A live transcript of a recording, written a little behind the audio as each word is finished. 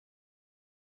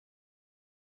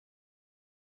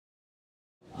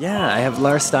Yeah, I have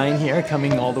Lara Stein here,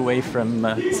 coming all the way from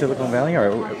Silicon Valley, or I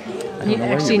don't know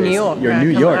where Actually, you're New based. York. You're I in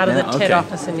New come York out of the now? TED Okay.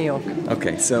 office in New York.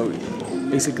 Okay, so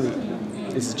basically,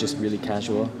 this is just really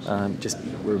casual.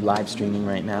 We're live streaming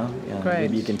right now. Great.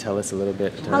 Maybe you can tell us a little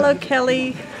bit. Hello,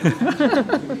 Kelly.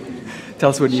 Tell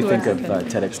us what you Sure, think of okay.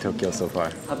 TEDxTokyo so far.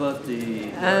 How about the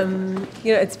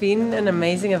It's been an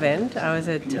amazing event. I was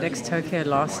at TEDxTokyo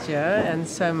last year, and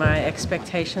so my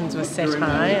expectations were set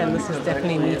high, and this is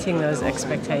definitely meeting those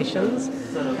expectations.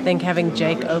 I think having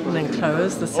Jake open and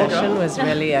close the session was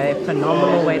really a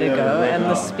phenomenal way to go, and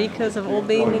the speakers have all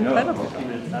been incredible.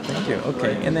 Thank you.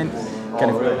 Okay, and then kind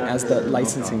of as the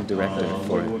licensing director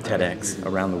for TEDx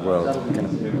around the world, kind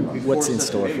of what's in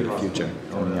store for the future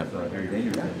coming up?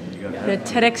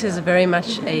 TEDx is very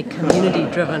much a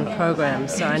community-driven program,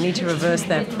 so I need to reverse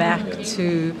that back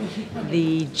to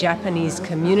the Japanese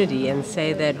community and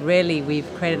say that really we've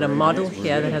created a model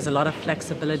here that has a lot of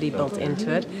flexibility built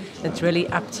into it. It's really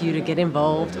up to you to get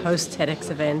involved, host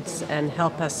TEDx events, and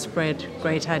help us spread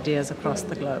great ideas across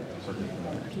the globe.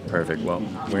 Perfect. Well,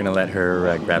 we're going to let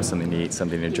her grab something to eat,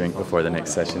 something to drink before the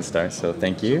next session starts, so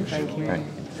thank you. Thank you. All right.